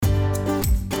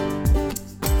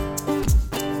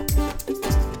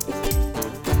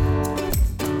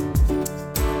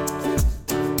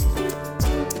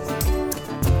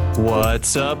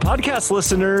What's up, podcast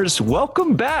listeners?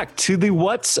 Welcome back to the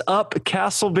What's Up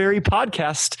Castleberry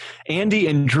podcast. Andy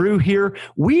and Drew here.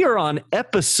 We are on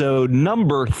episode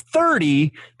number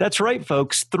 30. That's right,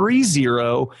 folks,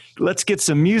 30. Let's get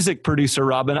some music, producer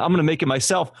Robin. I'm going to make it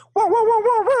myself. Whoa, whoa, whoa,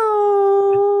 whoa, whoa.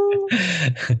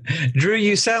 Drew,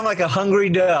 you sound like a hungry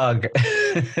dog.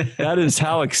 That is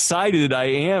how excited I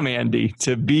am, Andy,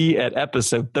 to be at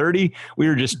episode 30. We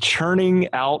are just churning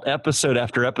out episode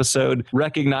after episode,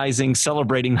 recognizing,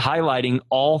 celebrating, highlighting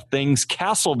all things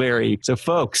Castleberry. So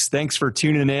folks, thanks for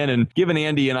tuning in and giving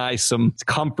Andy and I some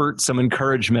comfort, some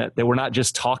encouragement that we're not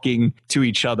just talking to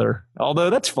each other, although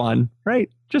that's fun, right?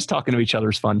 Just talking to each other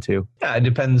is fun too. Yeah, it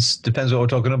depends what we're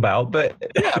talking about, but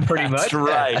yeah, pretty much. That's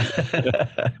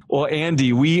right. Well,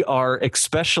 Andy, we are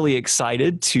especially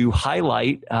excited to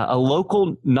highlight a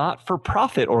local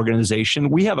not-for-profit organization.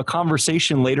 We have a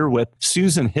conversation later with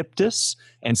Susan Hiptis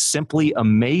and Simply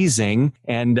Amazing,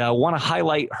 and want to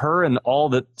highlight her and all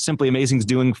that Simply Amazing is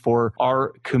doing for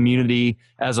our community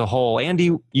as a whole.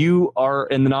 Andy, you are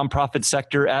in the nonprofit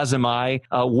sector, as am I.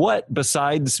 What,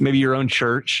 besides maybe your own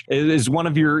church, is one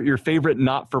of your favorite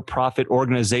not-for-profit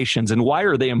organizations, and why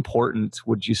are they important,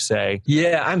 would you say?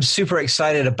 Yeah, I'm super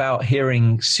excited about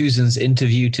hearing Susan's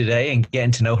interview today and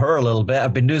getting to know her a little bit.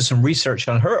 I've been doing some research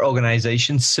on her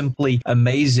organization, Simply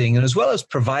Amazing, and as well as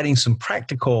providing some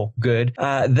practical good.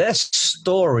 Their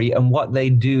story and what they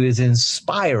do is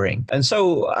inspiring. And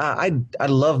so I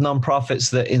love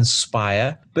nonprofits that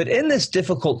inspire. But in this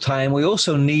difficult time, we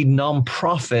also need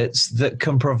nonprofits that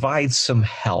can provide some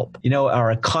help. You know,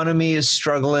 our economy is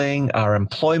struggling. Our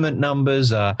employment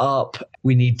numbers are up.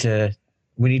 We need to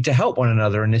help one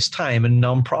another in this time, and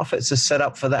nonprofits are set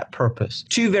up for that purpose.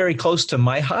 Two very close to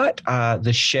my heart are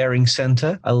the Sharing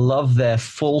Center. I love their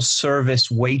full service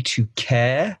way to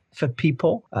care for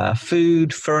people,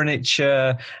 food,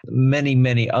 furniture,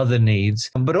 many other needs,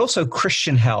 but also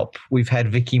Christian Help. We've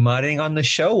had Vicky Martin on the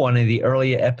show, one of the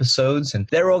earlier episodes, and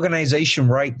their organization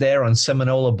right there on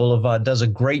Seminole Boulevard does a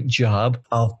great job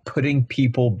of putting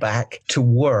people back to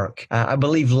work. I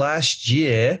believe last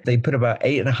year they put about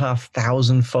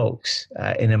 8,500 folks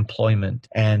in employment.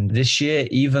 And this year,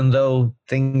 even though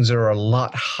things are a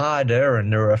lot harder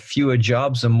and there are fewer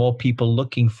jobs and more people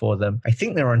looking for them, I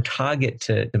think they're on target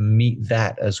to meet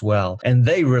that as well. And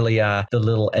they really are the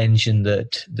little engine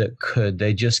that could.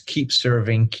 They just keep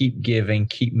serving, keep giving,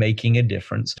 keep making a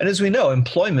difference. And as we know,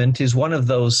 employment is one of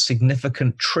those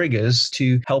significant triggers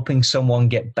to helping someone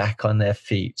get back on their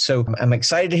feet. So I'm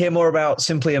excited to hear more about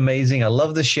Simply Amazing. I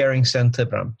love the Sharing Center,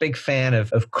 but I'm a big fan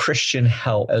of Christian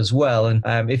Help as well.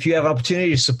 And if you have an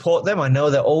opportunity to support them, I know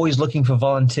they're always looking for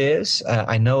volunteers.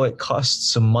 I know it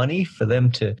costs some money for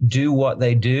them to do what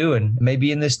they do. And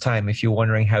maybe in this time, if you're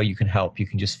wondering how you can help, you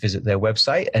can just visit their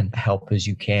website and help as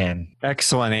you can.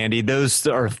 Excellent, Andy. Those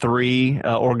are three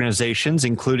organizations,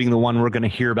 including the one we're going to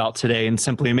hear about today, and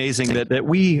Simply Amazing, that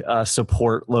we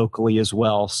support locally as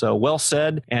well. So well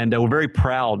said. And we're very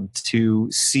proud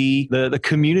to see the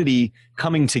community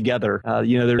coming together.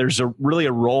 There's really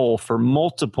a role for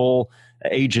multiple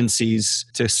agencies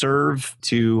to serve,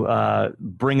 to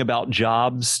bring about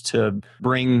jobs, to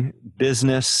bring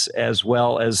business as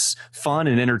well as fun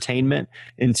and entertainment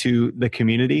into the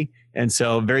community. And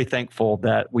so very thankful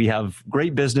that we have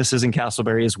great businesses in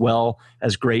Castleberry as well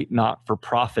as great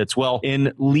not-for-profits. Well,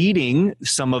 in leading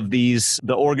some of these,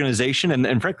 the organization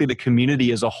and frankly, the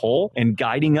community as a whole, and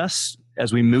guiding us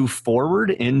as we move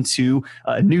forward into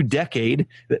a new decade.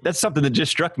 That's something that just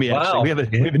struck me, actually. Wow. We have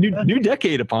a new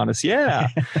decade upon us. Yeah.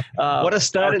 What a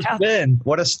start it's been.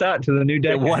 What a start to the new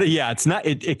decade. It's not.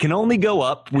 It can only go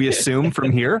up, we assume,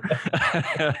 from here,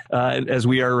 as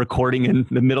we are recording in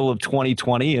the middle of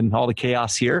 2020 and all the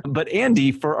chaos here. But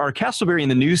Andy, for our Castleberry in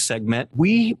the News segment,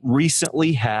 we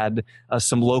recently had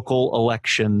some local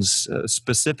elections,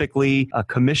 specifically a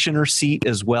commissioner seat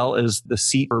as well as the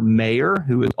seat for mayor,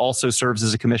 who also serves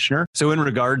as a commissioner. So in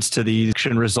regards to the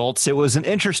election results, it was an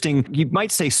interesting, you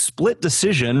might say, split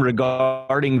decision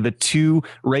regarding the two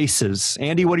races.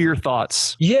 Andy, what are your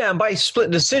thoughts? Yeah, and by split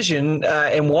decision,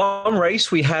 in one race,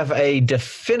 we have a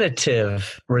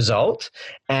definitive result.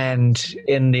 And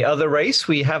in the other race,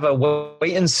 we have a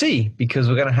wait and see, because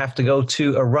we're going to have to go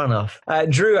to a runoff.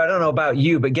 Drew, I don't know about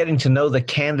you, but getting to know the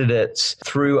candidates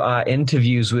through our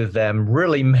interviews with them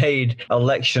really made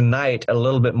election night a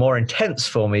little bit more intense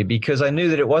for me, because I knew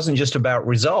that it wasn't just about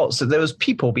results, that there was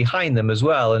people behind them as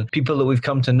well, and people that we've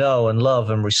come to know and love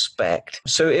and respect.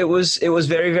 So it was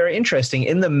very, very interesting.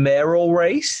 In the mayoral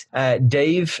race,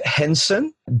 Dave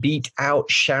Henson beat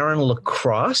out Sharon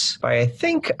LaCrosse by, I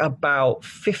think, about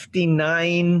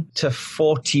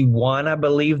 59-41, I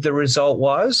believe the result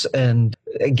was. And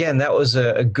again, that was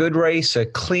a good race, a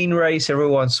clean race.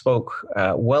 Everyone spoke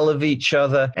well of each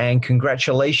other. And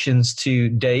congratulations to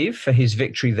Dave for his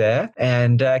victory there.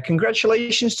 And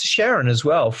congratulations to Sharon as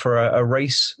well for a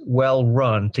race well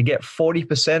run. To get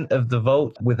 40% of the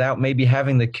vote without maybe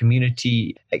having the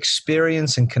community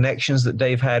experience and connections that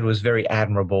Dave had was very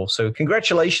admirable. So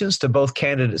congratulations to both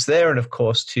candidates there. And of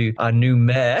course, to our new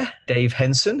mayor, Dave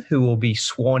Henson, who will be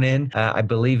sworn in, I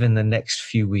believe, in the next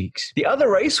few weeks. The other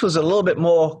race was a little bit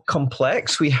more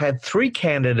complex. We had three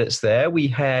candidates there. We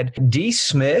had Dee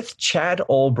Smith, Chad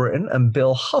Albritton, and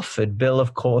Bill Hufford. Bill,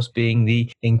 of course, being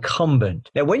the incumbent.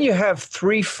 Now, when you have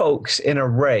three folks in a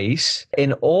race,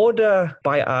 in order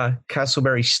by our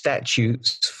Castleberry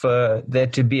statutes for there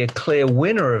to be a clear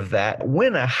winner of that,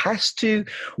 winner has to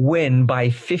win by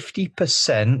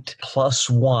 50% plus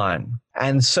one.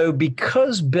 And so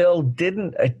because Bill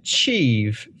didn't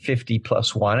achieve 50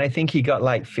 plus one, I think he got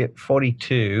like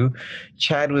 42.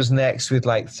 Chad was next with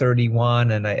like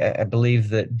 31. And I believe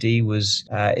that Dee was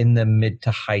in the mid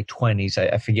to high 20s.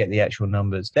 I forget the actual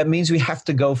numbers. That means we have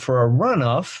to go for a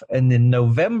runoff in the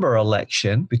November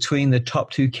election between the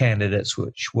top two candidates,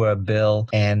 which were Bill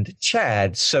and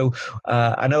Chad. So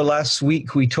I know last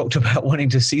week we talked about wanting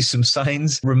to see some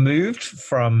signs removed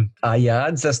from our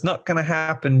yards. That's not going to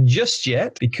happen just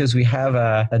yet because we have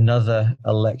another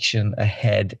election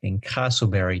ahead in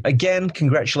Castleberry. Again,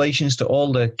 congratulations to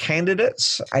all the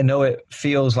candidates. I know it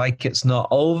feels like it's not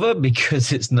over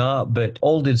because it's not, but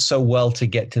all did so well to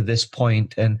get to this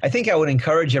point. And I think I would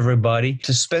encourage everybody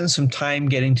to spend some time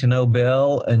getting to know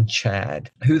Bill and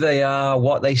Chad, who they are,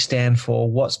 what they stand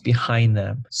for, what's behind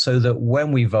them, so that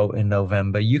when we vote in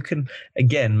November, you can,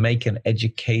 again, make an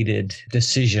educated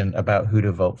decision about who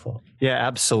to vote for. Yeah,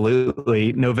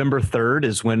 absolutely. November 3rd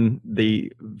is when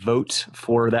the vote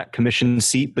for that commission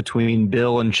seat between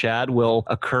Bill and Chad will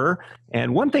occur.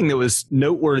 And one thing that was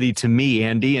noteworthy to me,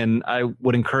 Andy, and I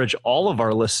would encourage all of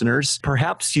our listeners,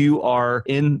 perhaps you are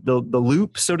in the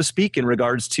loop, so to speak, in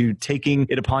regards to taking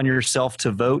it upon yourself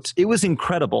to vote. It was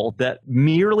incredible that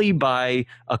merely by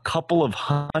a couple of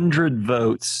hundred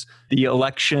votes, the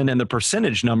election and the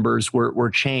percentage numbers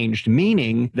were changed,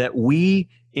 meaning that we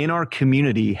in our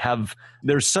community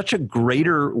there's such a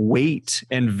greater weight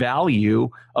and value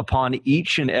upon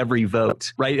each and every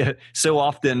vote, right? So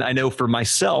often, I know for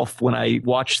myself, when I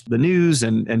watch the news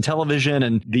and television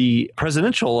and the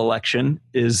presidential election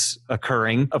is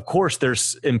occurring, of course,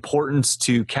 there's importance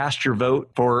to cast your vote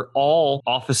for all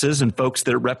offices and folks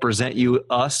that represent you,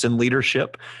 us in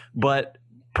leadership. But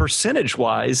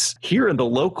percentage-wise, here in the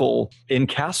local in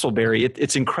Castleberry,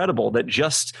 it's incredible that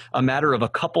just a matter of a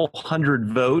couple hundred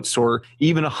votes or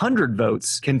even 100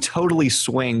 votes can totally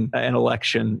swing an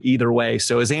election either way.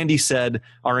 So as Andy said,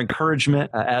 our encouragement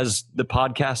as the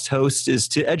podcast host is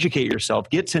to educate yourself,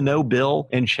 get to know Bill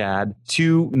and Chad,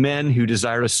 two men who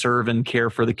desire to serve and care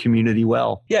for the community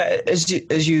well. Yeah,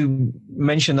 as you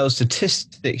mentioned those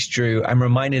statistics, Drew, I'm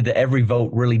reminded that every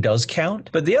vote really does count.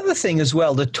 But the other thing as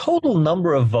well, the total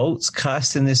number of votes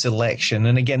cast in this election,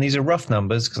 and again, these are rough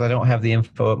numbers because I don't have the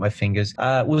info at my fingers,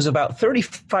 was about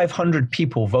 3,500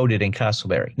 people voted in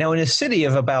Castleberry. Now, in a city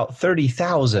of about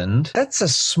 30,000, that's a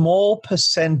small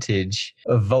percentage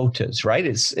of voters, right?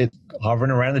 It's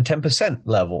hovering around the 10%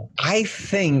 level. I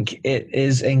think it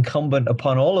is incumbent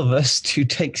upon all of us to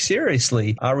take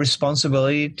seriously our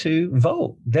responsibility to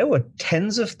vote. There were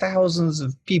tens of thousands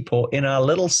of people in our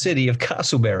little city of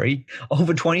Castleberry,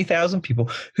 over 20,000 people,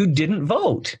 who didn't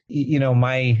vote. You know,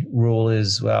 my rule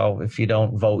is, well, if you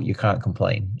don't vote, you can't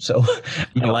complain. So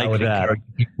I would encourage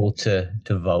people to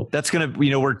vote. That's going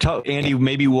to, Andy,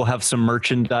 maybe we'll have some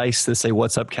merchandise that say,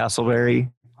 "What's up,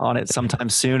 Castleberry?" on it sometime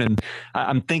soon. And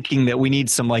I'm thinking that we need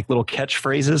some like little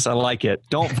catchphrases. I like it.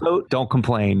 Don't vote, don't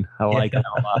complain. I like it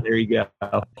a lot. There you go.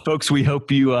 Folks, we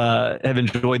hope you have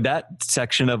enjoyed that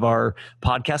section of our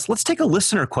podcast. Let's take a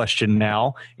listener question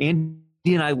now. Andy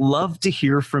and I love to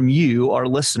hear from you, our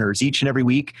listeners. Each and every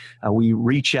week, we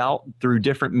reach out through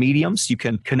different mediums. You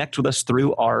can connect with us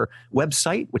through our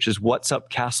website, which is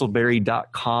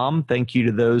whatsupcastleberry.com. Thank you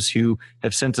to those who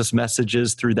have sent us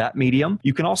messages through that medium.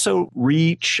 You can also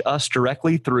reach us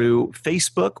directly through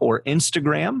Facebook or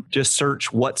Instagram. Just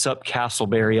search What's Up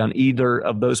Castleberry on either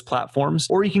of those platforms.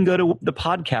 Or you can go to the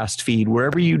podcast feed.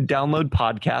 Wherever you download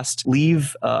podcasts,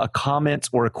 leave a comment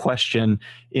or a question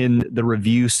in the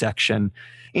review section. session.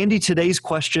 Andy, today's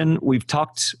question, we've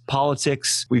talked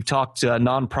politics, we've talked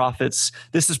nonprofits.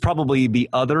 This is probably the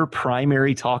other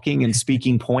primary talking and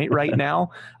speaking point right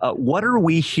now. What are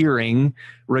we hearing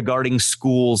regarding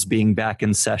schools being back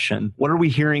in session? What are we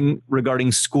hearing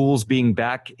regarding schools being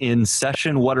back in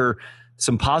session? What are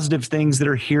some positive things that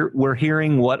we're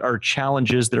hearing? What are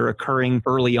challenges that are occurring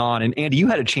early on? And Andy, you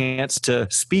had a chance to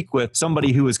speak with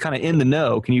somebody who was kind of in the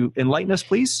know. Can you enlighten us,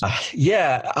 please?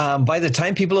 By the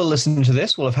time people are listening to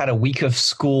this, we'll have had a week of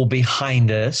school behind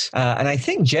us. And I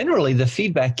think generally the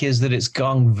feedback is that it's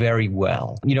gone very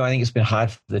well. I think it's been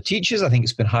hard for the teachers. I think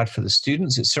it's been hard for the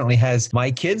students. It certainly has my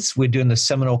kids. We're doing the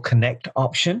Seminole Connect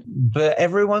option, but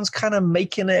everyone's kind of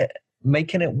making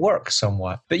it work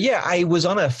somewhat. But yeah, I was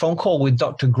on a phone call with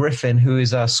Dr. Griffin, who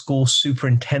is our school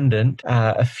superintendent,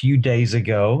 a few days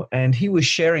ago, and he was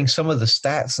sharing some of the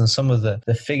stats and some of the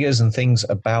figures and things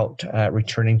about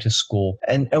returning to school.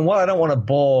 And while I don't want to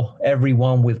bore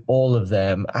everyone with all of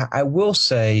them, I will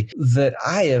say that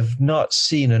I have not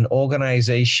seen an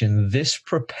organization this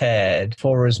prepared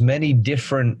for as many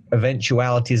different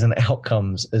eventualities and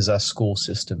outcomes as our school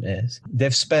system is.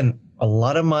 They've spent a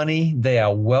lot of money. They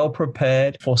are well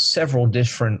prepared for several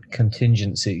different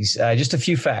contingencies. Just a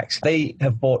few facts. They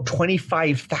have bought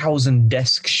 25,000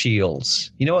 desk shields.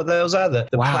 You know what those are? The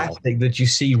Wow. plastic that you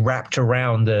see wrapped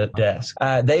around the desk.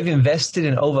 They've invested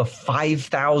in over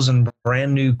 5,000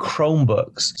 brand new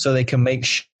Chromebooks so they can make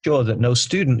sure that no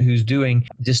student who's doing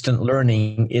distant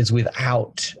learning is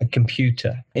without a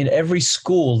computer. In every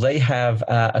school, they have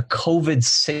a COVID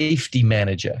safety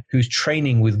manager who's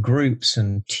training with groups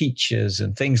and teachers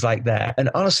and things like that.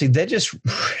 And honestly, they're just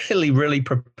really, really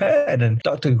prepared. And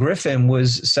Dr. Griffin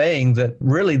was saying that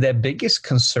really their biggest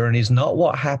concern is not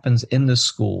what happens in the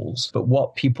schools, but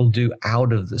what people do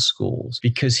out of the schools,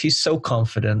 because he's so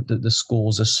confident that the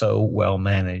schools are so well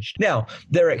managed. Now,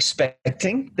 they're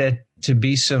expecting that to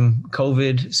be some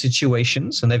COVID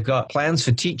situations, and they've got plans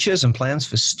for teachers and plans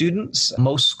for students.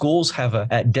 Most schools have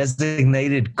a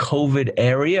designated COVID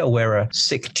area where a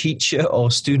sick teacher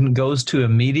or student goes to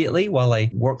immediately while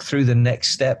they work through the next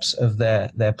steps of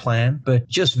their plan, but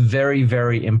just very,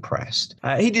 very impressed.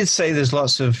 He did say there's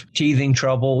lots of teething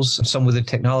troubles, some with the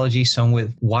technology, some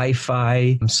with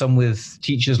Wi-Fi, some with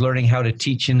teachers learning how to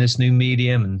teach in this new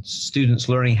medium and students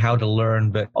learning how to learn.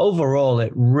 But overall,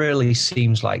 it really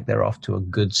seems like they're off to a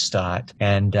good start.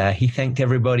 And he thanked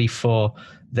everybody for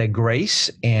their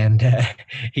grace, and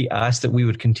he asked that we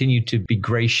would continue to be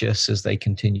gracious as they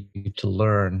continue to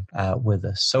learn with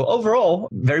us. So overall,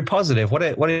 very positive. What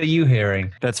are you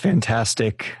hearing? That's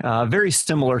fantastic. Very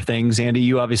similar things. Andy,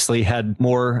 you obviously had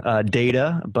more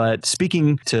data, but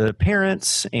speaking to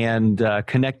parents and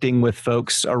connecting with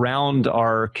folks around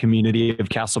our community of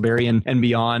Castleberry and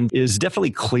beyond is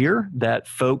definitely clear that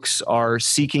folks are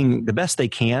seeking the best they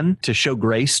can to show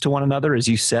grace to one another. As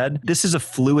you said, this is a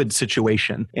fluid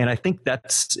situation. And I think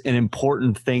that's an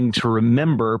important thing to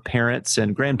remember, parents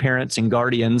and grandparents and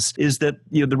guardians, is that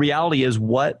the reality is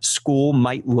what school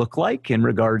might look like in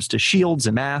regards to shields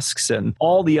and masks and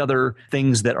all the other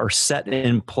things that are set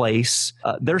in place.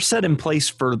 They're set in place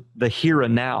for the here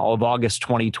and now of August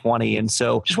 2020. And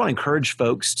so just want to encourage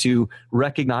folks to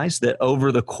recognize that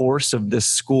over the course of this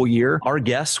school year, our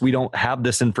guess, we don't have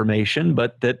this information,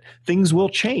 but that things will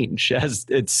change as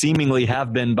it seemingly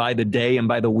have been by the day and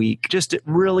by the week. Just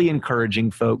really encouraging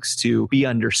folks to be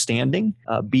understanding,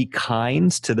 be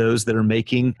kind to those that are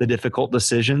making the difficult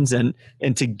decisions, and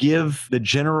to give the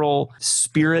general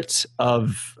spirit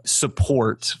of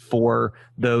support for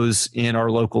those in our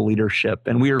local leadership.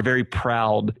 And we are very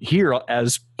proud here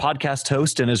as podcast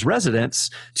hosts and as residents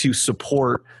to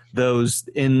support those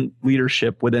in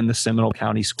leadership within the Seminole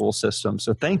County school system.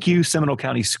 So thank you, Seminole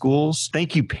County Schools.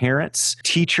 Thank you, parents,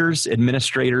 teachers,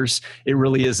 administrators. It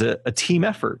really is a team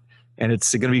effort. And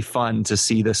it's going to be fun to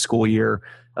see the school year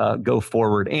go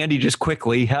forward. Andy, just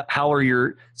quickly, how are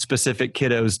your specific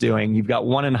kiddos doing? You've got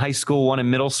one in high school, one in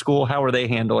middle school. How are they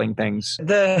handling things?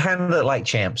 They're handling it like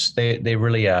champs. They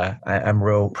really are. I'm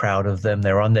real proud of them.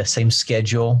 They're on their same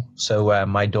schedule. So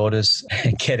my daughter's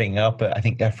getting up. I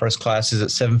think their first class is at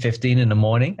 7:15 in the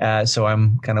morning. So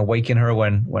I'm kind of waking her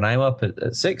when I'm up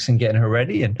at 6 and getting her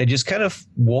ready. And they're just kind of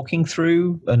walking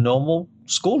through a normal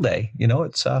school day.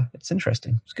 It's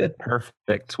interesting. It's good.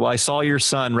 Perfect. Well, I saw your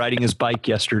son riding his bike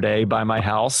yesterday by my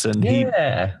house, and he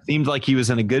seemed like he was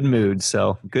in a good mood.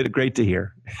 So great to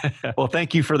hear. Well,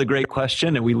 thank you for the great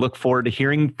question, and we look forward to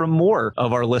hearing from more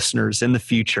of our listeners in the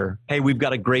future. Hey, we've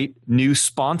got a great new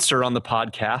sponsor on the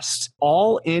podcast,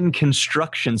 All In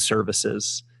Construction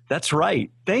Services. That's right.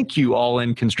 Thank you, All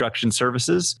In Construction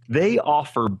Services. They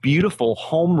offer beautiful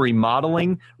home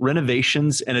remodeling,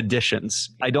 renovations, and additions.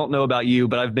 I don't know about you,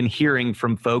 but I've been hearing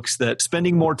from folks that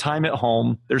spending more time at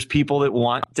home, there's people that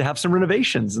want to have some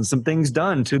renovations and some things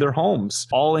done to their homes.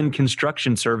 All In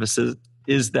Construction Services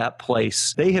is that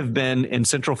place. They have been in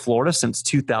Central Florida since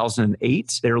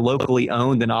 2008. They're locally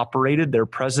owned and operated. Their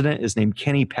president is named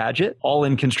Kenny Padgett. All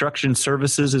In Construction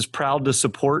Services is proud to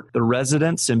support the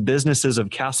residents and businesses of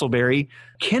Castleberry.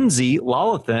 Kenzie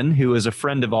Lolithan, who is a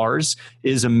friend of ours,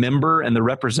 is a member and the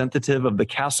representative of the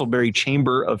Castleberry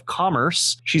Chamber of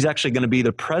Commerce. She's actually going to be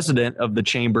the president of the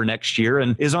chamber next year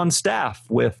and is on staff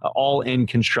with All In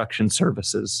Construction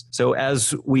Services. So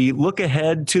as we look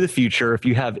ahead to the future, if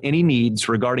you have any needs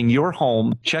regarding your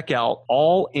home, check out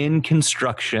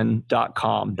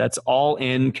allinconstruction.com. That's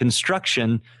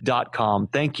allinconstruction.com.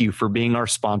 Thank you for being our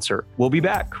sponsor. We'll be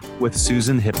back with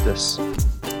Susan Hiptis.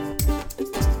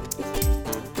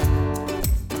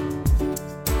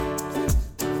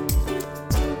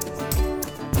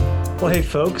 Well, hey,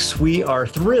 folks, we are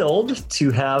thrilled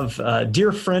to have a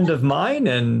dear friend of mine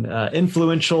and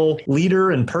influential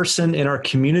leader and person in our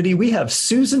community. We have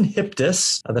Susan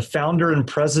Hiptis, the founder and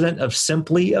president of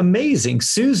Simply Amazing.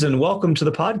 Susan, welcome to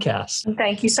the podcast.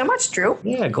 Thank you so much, Drew.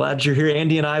 Yeah, glad you're here.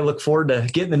 Andy and I look forward to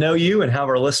getting to know you and have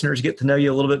our listeners get to know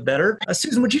you a little bit better.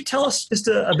 Susan, would you tell us just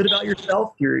a bit about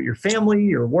yourself, your family,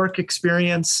 your work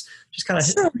experience? Just kind of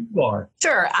who you are.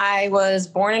 Sure. I was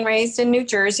born and raised in New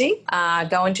Jersey,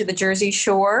 going to the Jersey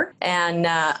Shore and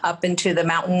up into the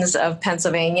mountains of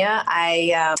Pennsylvania.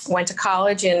 I went to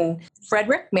college in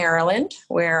Frederick, Maryland,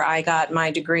 where I got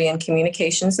my degree in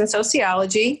communications and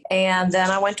sociology. And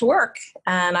then I went to work,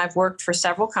 and I've worked for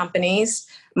several companies.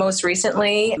 Most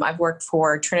recently, I've worked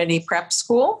for Trinity Prep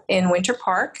School in Winter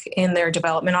Park in their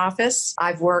development office.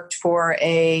 I've worked for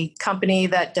a company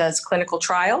that does clinical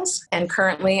trials, and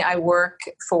currently I work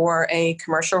for a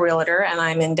commercial realtor, and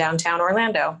I'm in downtown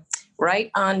Orlando,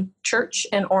 right on Church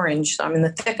and Orange. So I'm in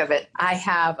the thick of it. I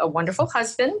have a wonderful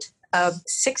husband of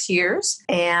 6 years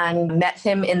and met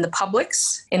him in the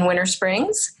Publix in Winter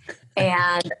Springs.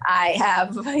 And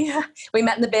we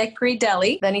met in the bakery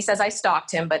deli. Then he says I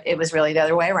stalked him, but it was really the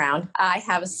other way around. I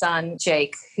have a son,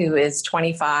 Jake, who is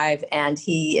 25, and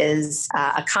he is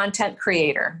a content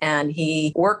creator, and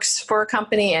he works for a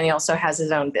company, and he also has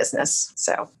his own business.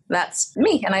 So that's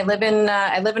me. And I live in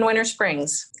Winter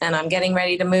Springs, and I'm getting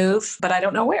ready to move, but I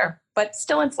don't know where, but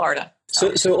still in Florida.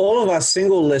 So all of our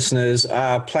single listeners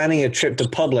are planning a trip to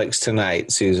Publix tonight,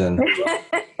 Susan.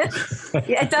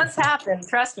 Yeah, it does happen.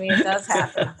 Trust me, it does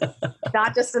happen.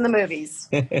 Not just in the movies.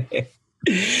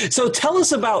 So tell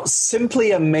us about Simply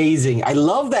Amazing. I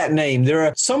love that name. There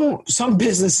are some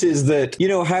businesses that,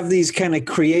 have these kind of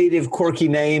creative, quirky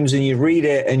names, and you read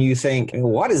it and you think,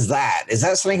 what is that? Is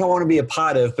that something I want to be a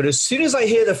part of? But as soon as I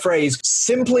hear the phrase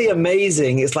Simply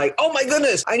Amazing, it's like, oh my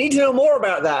goodness, I need to know more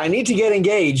about that. I need to get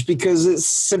engaged because it's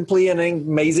simply an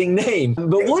amazing name.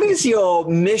 But what is your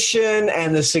mission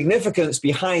and the significance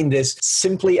behind this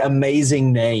Simply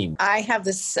Amazing name? I have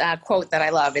this quote that I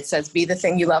love. It says, be the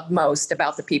thing you love most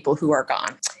about the people who are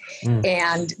gone.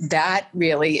 And that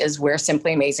really is where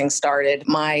Simply Amazing started.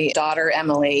 My daughter,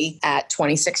 Emily, at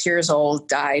 26 years old,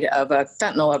 died of a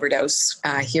fentanyl overdose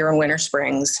here in Winter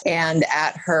Springs. And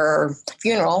at her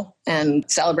funeral and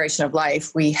celebration of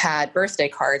life, we had birthday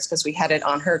cards because we had it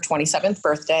on her 27th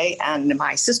birthday. And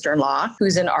my sister-in-law,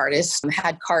 who's an artist,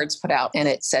 had cards put out, and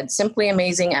it said Simply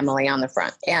Amazing Emily on the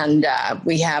front. And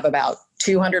we have about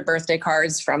 200 birthday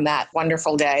cards from that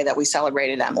wonderful day that we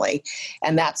celebrated Emily.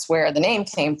 And that's where the name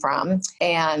came from.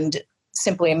 And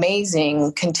Simply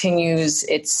Amazing continues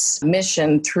its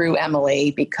mission through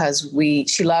Emily because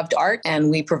she loved art,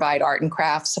 and we provide art and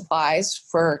craft supplies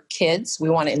for kids. We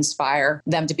want to inspire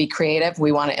them to be creative.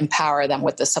 We want to empower them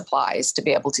with the supplies to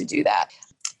be able to do that.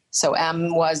 So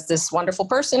Em was this wonderful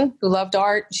person who loved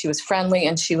art. She was friendly,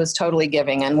 and she was totally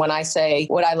giving. And when I say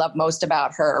what I love most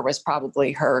about her was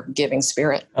probably her giving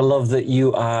spirit. I love that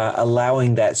you are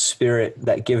allowing that spirit,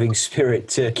 that giving spirit,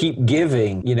 to keep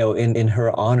giving, in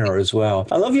her honor as well.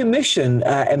 I love your mission,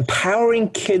 empowering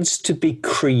kids to be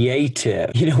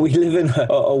creative. We live in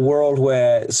a world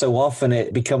where so often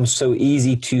it becomes so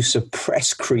easy to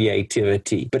suppress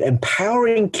creativity. But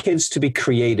empowering kids to be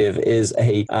creative is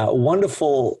a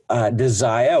wonderful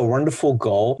desire, a wonderful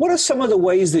goal. What are some of the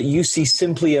ways that you see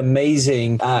Simply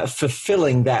Amazing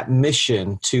fulfilling that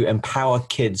mission to empower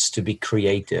kids to be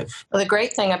creative? Well, the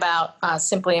great thing about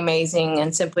Simply Amazing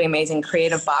and Simply Amazing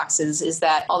Creative Boxes is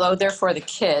that although they're for the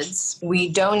kids, we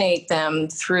donate them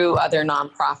through other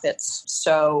nonprofits.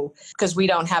 So, because we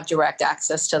don't have direct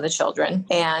access to the children.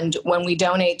 And when we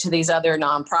donate to these other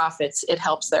nonprofits, it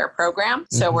helps their program.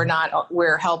 So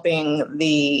we're helping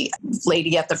the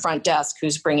lady at the front desk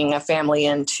who's bringing a family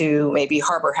into maybe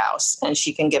Harbor House, and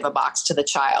she can give a box to the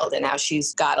child. And now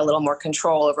she's got a little more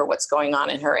control over what's going on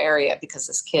in her area because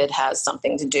this kid has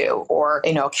something to do. Or,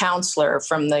 a counselor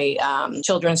from the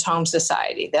Children's Home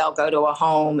Society, they'll go to a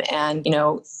home and,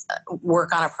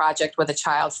 work on a project with a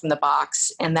child from the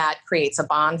box, and that creates a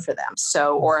bond for them.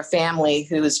 So, or a family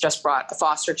who's just brought a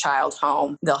foster child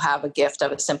home, they'll have a gift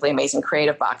of a Simply Amazing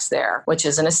Creative Box there, which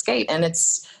is an escape. And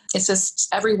it's just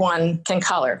everyone can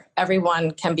color,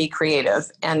 everyone can be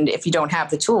creative. And if you don't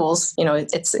have the tools,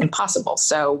 it's impossible.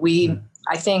 So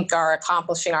I think, are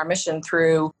accomplishing our mission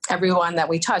through everyone that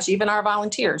we touch, even our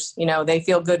volunteers. They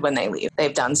feel good when they leave.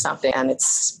 They've done something, and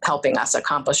it's helping us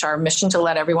accomplish our mission to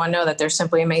let everyone know that they're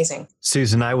simply amazing.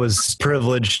 Susan, I was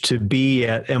privileged to be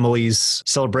at Emily's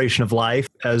celebration of life.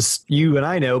 As you and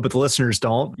I know, but the listeners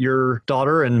don't, your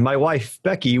daughter and my wife,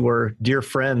 Becky, were dear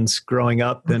friends growing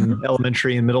up in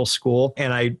elementary and middle school.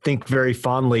 And I think very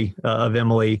fondly of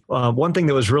Emily. One thing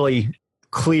that was really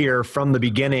clear from the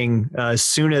beginning, as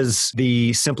soon as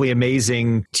the Simply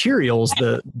Amazing materials,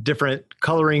 the different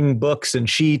coloring books and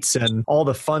sheets and all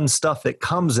the fun stuff that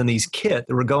comes in these kits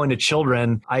that were going to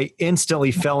children, I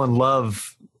instantly fell in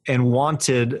love and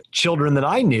wanted children that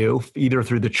I knew, either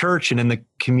through the church and in the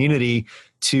community,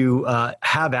 to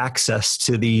have access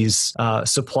to these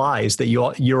supplies that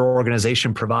your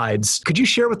organization provides. Could you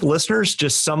share with the listeners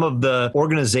just some of the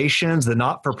organizations, the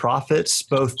not-for-profits,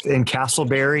 both in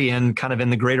Castleberry and kind of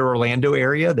in the greater Orlando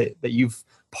area that you've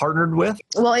partnered with?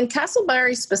 Well, in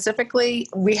Castleberry specifically,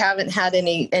 we haven't had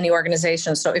any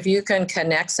organizations. So if you can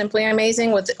connect Simply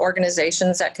Amazing with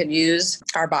organizations that could use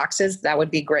our boxes, that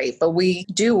would be great. But we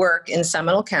do work in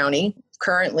Seminole County.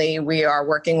 Currently, we are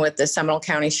working with the Seminole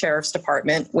County Sheriff's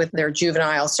Department with their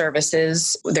juvenile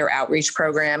services, their outreach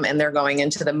program, and they're going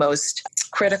into the most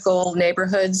critical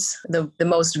neighborhoods, the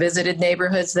most visited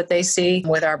neighborhoods that they see.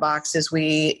 With our boxes,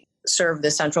 we serve the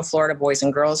Central Florida Boys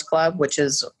and Girls Club, which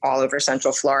is all over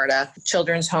Central Florida,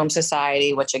 Children's Home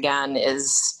Society, which again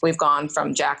we've gone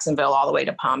from Jacksonville all the way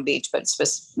to Palm Beach, but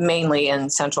it's mainly in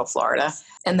Central Florida.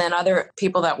 And then other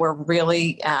people that we're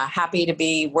really happy to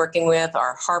be working with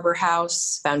are Harbor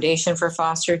House, Foundation for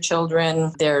Foster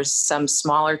Children. There's some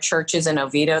smaller churches in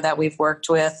Oviedo that we've worked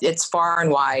with. It's far and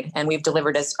wide, and we've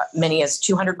delivered as many as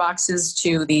 200 boxes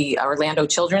to the Orlando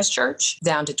Children's Church,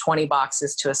 down to 20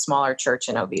 boxes to a smaller church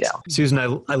in Oviedo. Susan,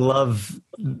 I love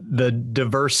the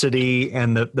diversity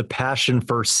and the passion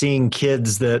for seeing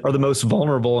kids that are the most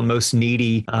vulnerable and most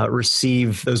needy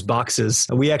receive those boxes.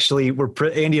 We actually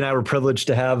Andy and I were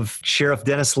privileged to have Sheriff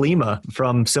Dennis Lima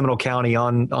from Seminole County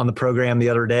on the program the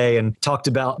other day, and talked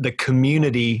about the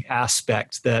community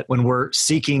aspect, that when we're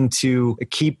seeking to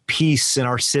keep peace in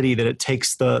our city, that it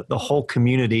takes the whole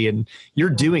community, and you're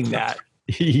doing that.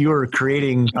 You're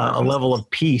creating a level of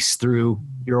peace through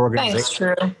your organization. Thanks,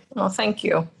 Drew. Well, thank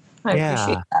you. I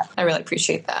appreciate that. I really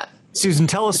appreciate that. Susan,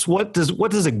 tell us, what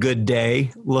does a good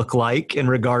day look like in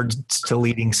regards to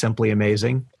leading Simply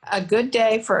Amazing? A good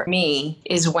day for me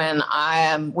is when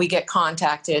we get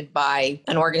contacted by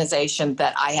an organization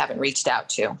that I haven't reached out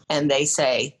to, and they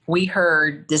say, "We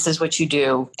heard this is what you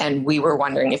do, and we were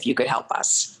wondering if you could help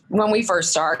us." When we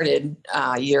first started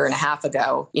a year and a half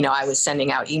ago, I was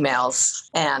sending out emails,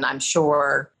 and I'm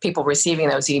sure people receiving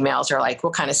those emails are like,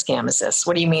 "What kind of scam is this?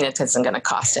 What do you mean it isn't going to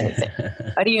cost anything?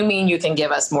 What do you mean you can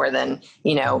give us more than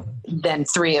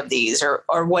 3 of these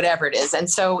or whatever it is?" And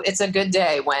so it's a good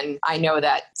day when I know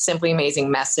that Simply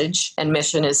Amazing message and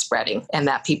mission is spreading, and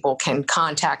that people can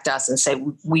contact us and say,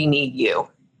 "We need you."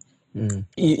 Mm.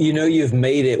 You've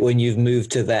made it when you've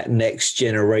moved to that next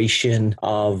generation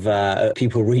of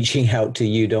people reaching out to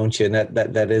you, don't you? And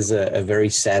that is a very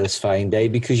satisfying day,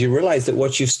 because you realize that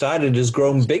what you've started has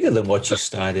grown bigger than what you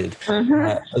started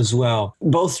as well.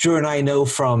 Both Drew and I know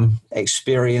from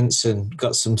experience, and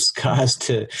got some scars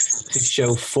to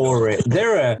show for it.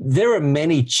 There are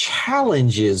many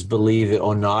challenges, believe it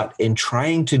or not, in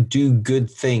trying to do good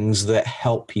things that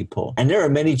help people. And there are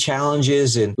many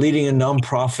challenges in leading a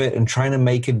nonprofit and trying to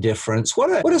make a difference.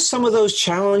 What are some of those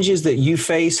challenges that you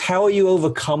face? How are you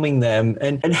overcoming them?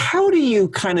 And how do you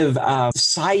kind of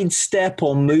sidestep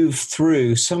or move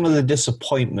through some of the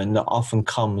disappointment that often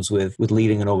comes with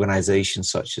leading an organization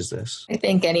such as this? I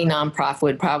think any nonprofit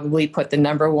would probably put the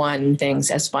number one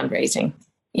things as fundraising.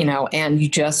 And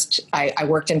I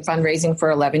worked in fundraising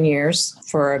for 11 years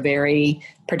for a very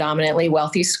predominantly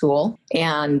wealthy school,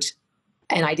 and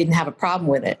I didn't have a problem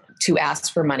with it to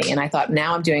ask for money. And I thought,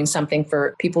 now I'm doing something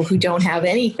for people who don't have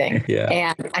anything. Yeah.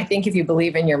 And I think if you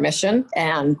believe in your mission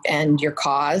and your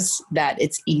cause, that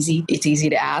it's easy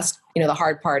to ask. The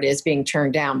hard part is being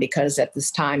turned down, because at this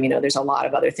time, there's a lot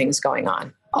of other things going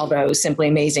on. Although Simply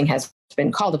Amazing has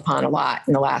been called upon a lot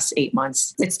in the last 8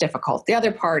 months, it's difficult. The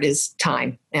other part is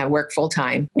time. I work full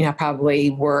time. I probably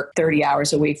work 30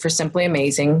 hours a week for Simply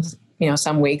Amazing.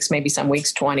 Some weeks, maybe some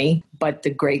weeks 20. But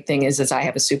the great thing is I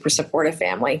have a super supportive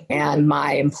family, and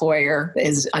my employer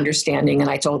is understanding. And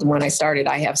I told him when I started,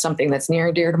 I have something that's near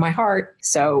and dear to my heart.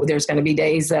 So there's going to be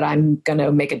days that I'm going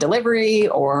to make a delivery,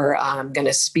 or I'm going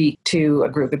to speak to a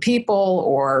group of people,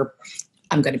 or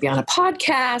I'm going to be on a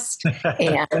podcast,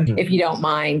 and if you don't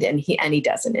mind, and he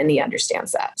doesn't, and he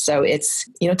understands that. So it's,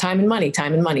 time and money.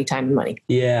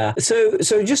 Yeah. So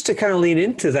just to kind of lean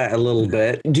into that a little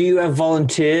bit, do you have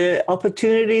volunteer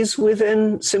opportunities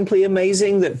within Simply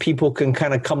Amazing that people can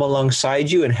kind of come alongside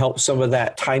you and help some of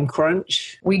that time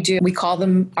crunch? We do. We call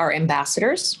them our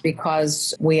ambassadors,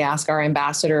 because we ask our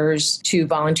ambassadors to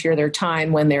volunteer their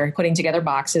time when they're putting together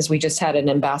boxes. We just had an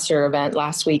ambassador event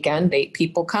last weekend. 8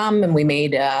 people come, and we made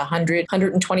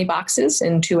 120 boxes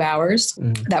in 2 hours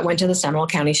that went to the Seminole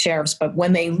County Sheriffs. But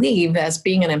when they leave, as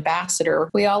being an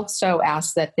ambassador, we also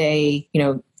ask that they,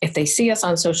 if they see us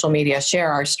on social media,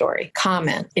 share our story,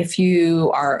 comment. If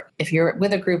you're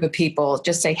with a group of people,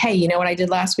 just say, hey, you know what I did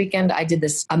last weekend? I did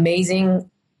this amazing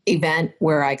event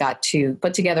where I got to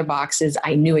put together boxes.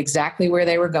 I knew exactly where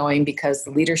they were going because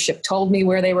the leadership told me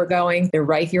where they were going. They're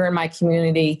right here in my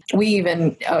community. We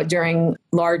even, during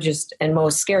largest and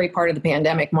most scary part of the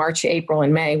pandemic, March, April,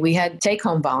 and May, we had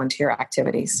take-home volunteer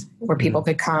activities where people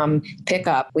could come pick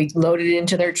up. We loaded it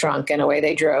into their trunk and away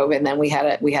they drove, and then we had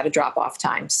a drop-off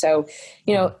time. So,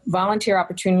 volunteer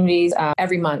opportunities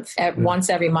every month, once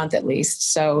every month at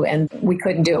least. So, and we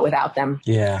couldn't do it without them.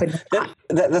 Yeah,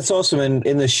 that's awesome. And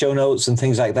in the show notes and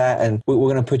things like that, and we're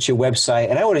going to put your website.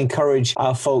 And I would encourage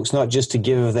our folks not just to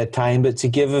give of their time, but to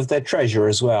give of their treasure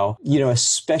as well.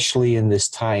 Especially in this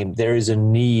time, there is a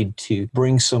need to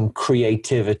bring some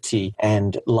creativity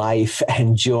and life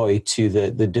and joy to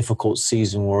the difficult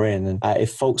season we're in. And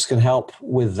if folks can help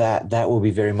with that, that will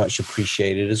be very much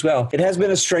appreciated as well. It has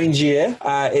been a strange year.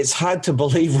 It's hard to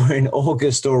believe we're in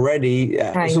August already.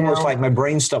 It's almost like my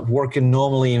brain stopped working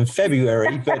normally in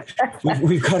February, but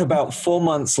we've got about 4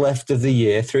 months left of the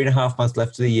year, 3.5 months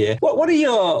left of the year. What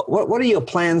are your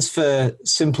plans for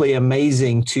Simply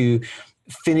Amazing to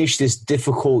finish this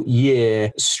difficult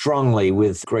year strongly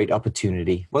with great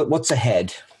opportunity? What's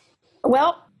ahead?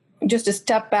 Well, just to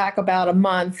step back about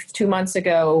 2 months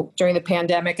ago during the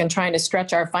pandemic and trying to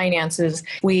stretch our finances,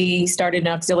 we started an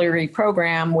auxiliary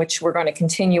program, which we're going to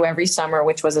continue every summer,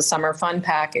 which was a summer fun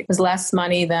pack. It was less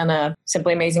money than a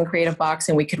Simply Amazing Creative Box,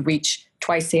 and we could reach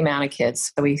twice the amount of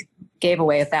kids. So we gave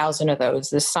away 1,000 of those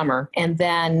this summer. And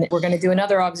then we're going to do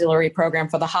another auxiliary program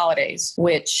for the holidays,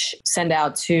 which send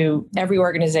out to every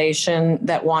organization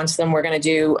that wants them. We're going to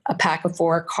do a pack of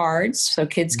 4 cards so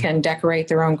kids can decorate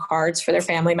their own cards for their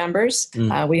family members.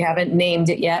 We haven't named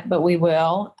it yet, but we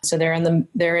will. So they're in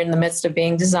the midst of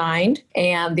being designed.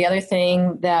 And the other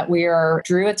thing that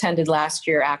Drew attended last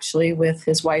year, actually, with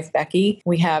his wife, Becky,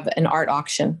 we have an art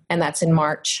auction, and that's in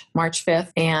March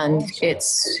 5th. And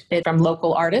it's from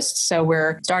local artists. So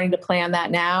we're starting to plan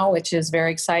that now, which is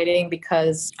very exciting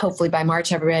because hopefully by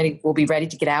March, everybody will be ready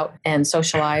to get out and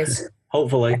socialize.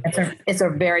 Hopefully. It's a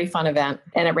very fun event,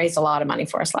 and it raised a lot of money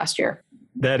for us last year.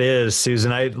 That is,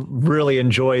 Susan. I really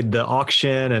enjoyed the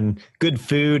auction and good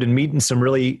food and meeting some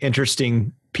really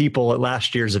interesting people at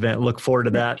last year's event. Look forward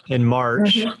to that in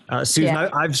March. Susan,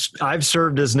 I've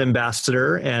served as an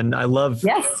ambassador, and I love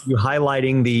you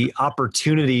highlighting the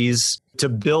opportunities to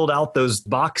build out those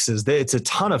boxes. It's a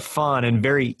ton of fun and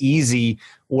very easy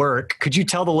work. Could you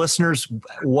tell the listeners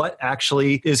what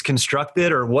actually is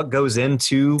constructed or what goes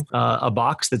into a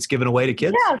box that's given away to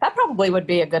kids? Yeah, that probably would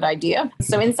be a good idea.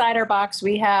 So inside our box,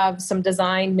 we have some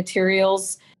design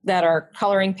materials that are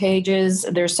coloring pages.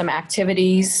 There's some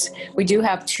activities. We do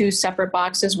have 2 separate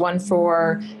boxes, one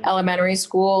for elementary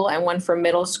school and one for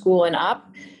middle school and up.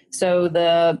 So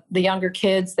the younger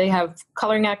kids, they have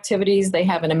coloring activities. They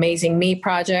have an Amazing Me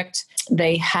project.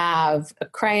 They have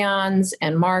crayons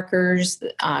and markers,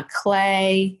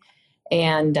 clay,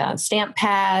 and stamp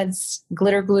pads,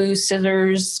 glitter glue,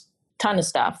 scissors, ton of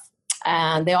stuff.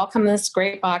 And they all come in this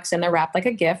great box, and they're wrapped like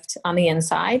a gift on the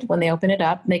inside. When they open it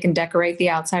up, they can decorate the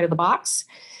outside of the box.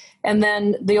 And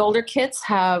then the older kids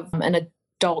have an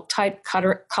adult type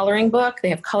coloring book. They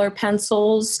have color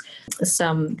pencils,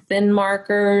 some thin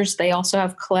markers. They also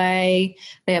have clay.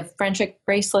 They have friendship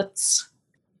bracelets.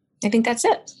 I think that's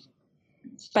it.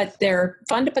 But they're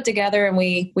fun to put together, and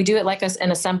we do it like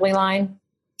an assembly line.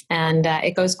 And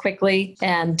it goes quickly,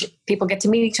 and people get to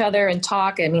meet each other and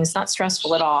talk. I mean, it's not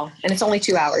stressful at all. And it's only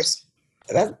 2 hours.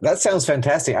 That sounds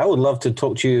fantastic. I would love to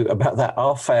talk to you about that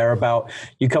off air, about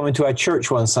you coming to our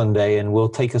church one Sunday, and we'll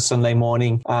take a Sunday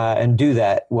morning and do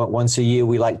that. Once a year,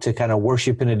 we like to kind of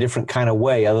worship in a different kind of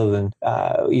way other than,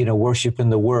 worship in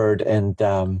the Word. And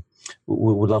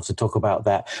we would love to talk about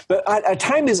that. But our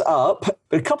time is up.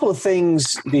 But a couple of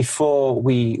things before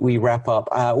we wrap up.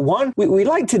 One, we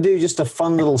like to do just a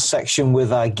fun little section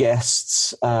with our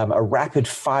guests, a rapid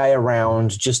fire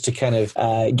round, just to kind of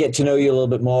get to know you a little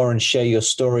bit more and share your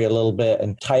story a little bit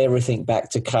and tie everything back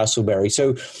to Castleberry.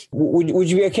 So would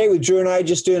you be okay with Drew and I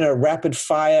just doing a rapid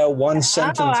fire one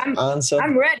sentence answer?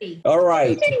 I'm ready. All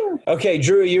right. Okay,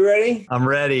 Drew, are you ready? I'm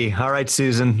ready. All right,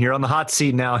 Susan, you're on the hot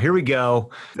seat now. Here we go.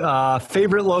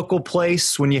 Favorite local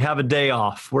place when you have a day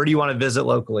off? Where do you want to visit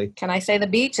locally? Can I say the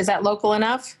beach? Is that local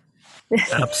enough?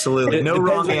 Absolutely. No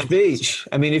wrong answer. Beach.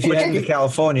 I mean, if you head to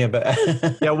California, but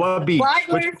yeah, what beach?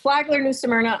 Flagler, New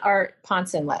Smyrna, or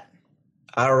Ponce Inlet.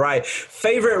 All right.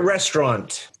 Favorite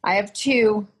restaurant? I have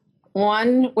two.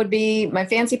 One would be my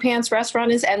Fancy Pants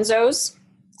restaurant is Enzo's.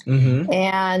 Mm-hmm.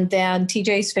 And then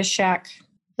TJ's Fish Shack.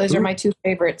 Those are my two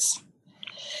favorites.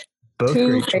 Both two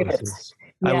great favorites. choices.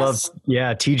 Yes. I love,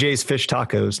 TJ's Fish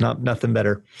Tacos. Nothing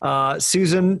better.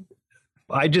 Susan,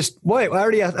 I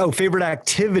already asked, favorite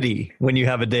activity when you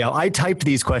have a day off. I typed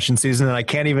these questions, Susan, and I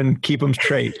can't even keep them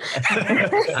straight.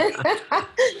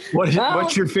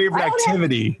 What's your favorite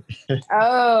activity?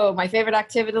 My favorite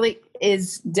activity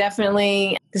is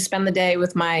definitely to spend the day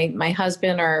with my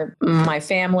husband or my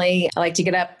family. I like to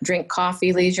get up, drink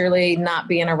coffee leisurely, not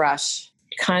be in a rush,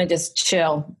 kind of just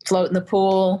chill, float in the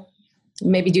pool,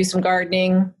 maybe do some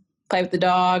gardening, play with the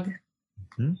dog.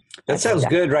 That sounds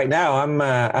good right now. I'm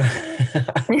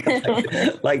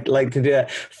like to do that.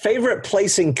 Favorite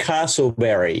place in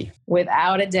Castleberry?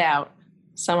 Without a doubt,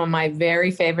 some of my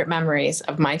very favorite memories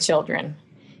of my children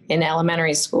in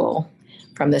elementary school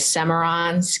from the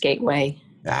Cimarron Skateway.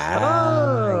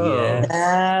 Cimarron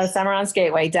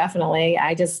Skateway, definitely.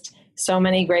 So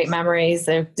many great memories.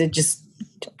 They're just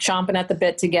chomping at the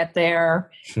bit to get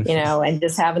there, and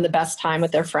just having the best time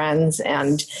with their friends.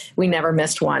 And we never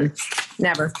missed one.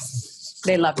 Never.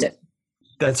 They loved it.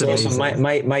 That's awesome.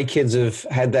 My kids have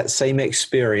had that same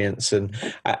experience. And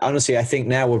honestly, I think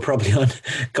now we're probably on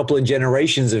a couple of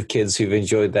generations of kids who've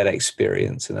enjoyed that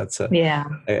experience. And that's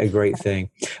a great thing.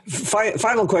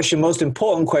 Final question, most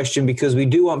important question, because we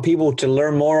do want people to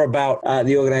learn more about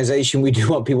the organization. We do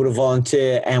want people to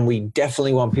volunteer, and we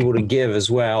definitely want people to give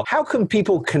as well. How can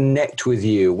people connect with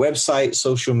you? Website,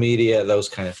 social media, those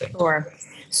kind of things. Sure.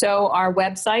 So our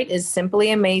website is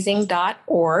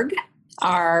simplyamazing.org.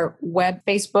 Our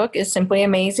Facebook is Simply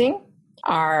Amazing.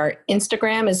 Our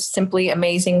Instagram is Simply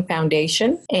Amazing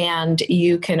Foundation. And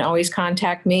you can always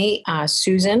contact me,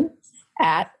 Susan,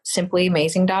 at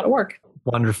simplyamazing.org.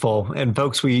 Wonderful. And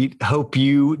folks, we hope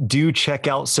you do check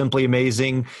out Simply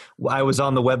Amazing. I was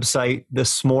on the website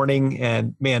this morning,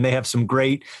 and man, they have some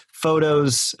great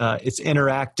photos. It's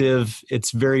interactive.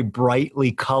 It's very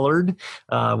brightly colored,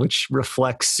 which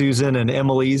reflects Susan and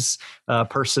Emily's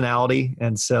personality.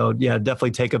 And so,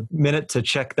 definitely take a minute to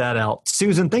check that out.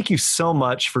 Susan, thank you so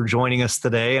much for joining us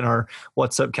today in our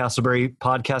What's Up Castleberry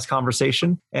podcast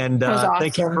conversation. And awesome.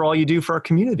 Thank you for all you do for our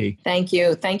community. Thank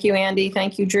you. Thank you, Andy.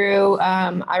 Thank you, Drew.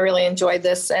 I really enjoyed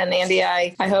this. And Andy,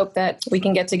 I hope that we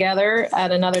can get together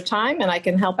at another time and I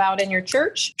can help out in your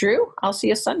church. Drew, I'll see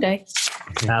you Sunday.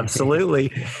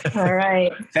 Absolutely. All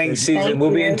right. Thanks, Susan.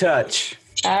 We'll be in touch.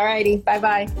 All righty.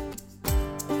 Bye-bye.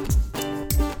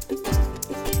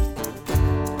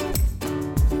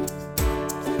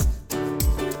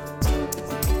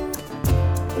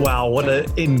 Wow, what an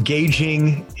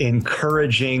engaging,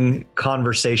 encouraging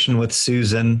conversation with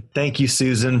Susan. Thank you,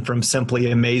 Susan, from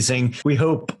Simply Amazing. We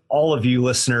hope all of you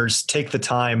listeners take the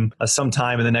time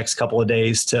sometime in the next couple of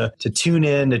days to tune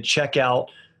in, to check out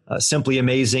simply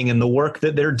amazing in the work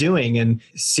that they're doing and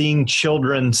seeing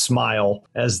children smile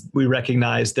as we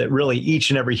recognize that really each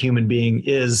and every human being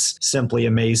is simply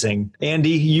amazing. Andy,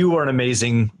 you are an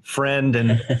amazing friend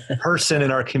and person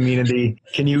in our community.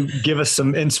 Can you give us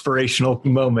some inspirational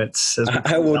moments?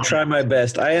 I will try my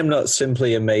best. I am not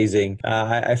simply amazing.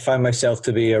 I find myself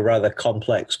to be a rather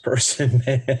complex person.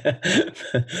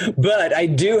 But I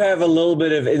do have a little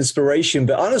bit of inspiration.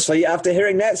 But honestly, after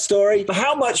hearing that story,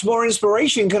 how much more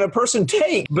inspiration can a person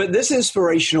take? But this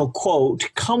inspirational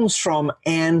quote comes from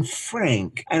Anne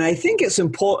Frank. And I think it's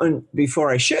important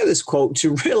before I share this quote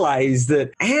to realize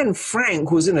that Anne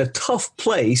Frank was in a tough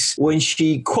place when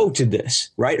she quoted this,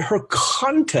 right? Her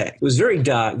context was very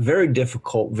dark, very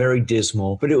difficult, very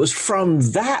dismal. But it was from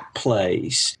that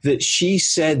place that she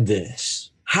said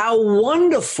this: how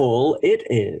wonderful it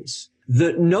is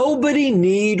that nobody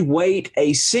need wait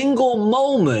a single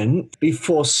moment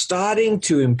before starting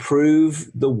to improve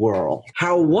the world.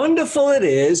 How wonderful it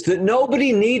is that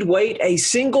nobody need wait a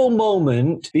single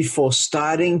moment before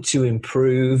starting to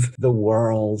improve the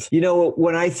world. You know,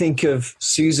 when I think of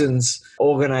Susan's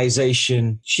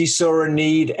organization, she saw a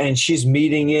need and she's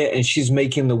meeting it and she's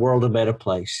making the world a better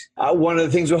place. One of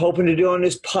the things we're hoping to do on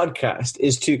this podcast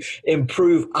is to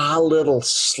improve our little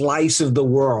slice of the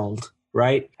world.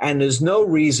 Right? And there's no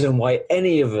reason why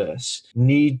any of us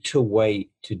need to wait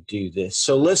to do this.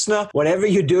 So listener, whatever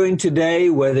you're doing today,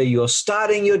 whether you're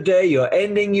starting your day, you're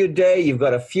ending your day, you've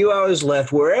got a few hours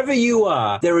left, wherever you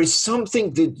are, there is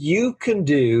something that you can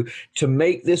do to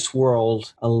make this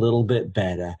world a little bit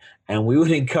better. And we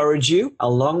would encourage you,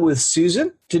 along with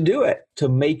Susan, to do it, to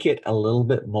make it a little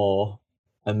bit more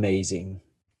amazing.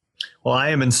 Well, I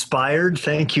am inspired.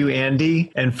 Thank you,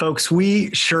 Andy. And folks, we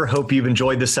sure hope you've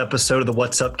enjoyed this episode of the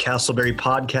What's Up Castleberry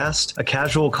podcast, a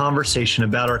casual conversation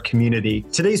about our community.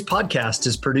 Today's podcast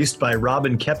is produced by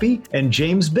Robin Kepi and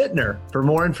James Bittner. For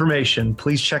more information,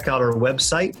 please check out our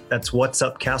website. That's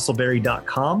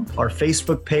whatsupcastleberry.com, our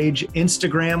Facebook page,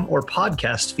 Instagram, or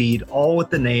podcast feed, all with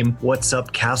the name What's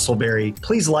Up Castleberry.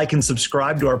 Please like and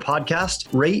subscribe to our podcast,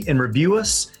 rate and review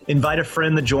us, invite a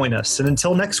friend to join us. And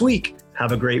until next week,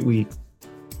 have a great week.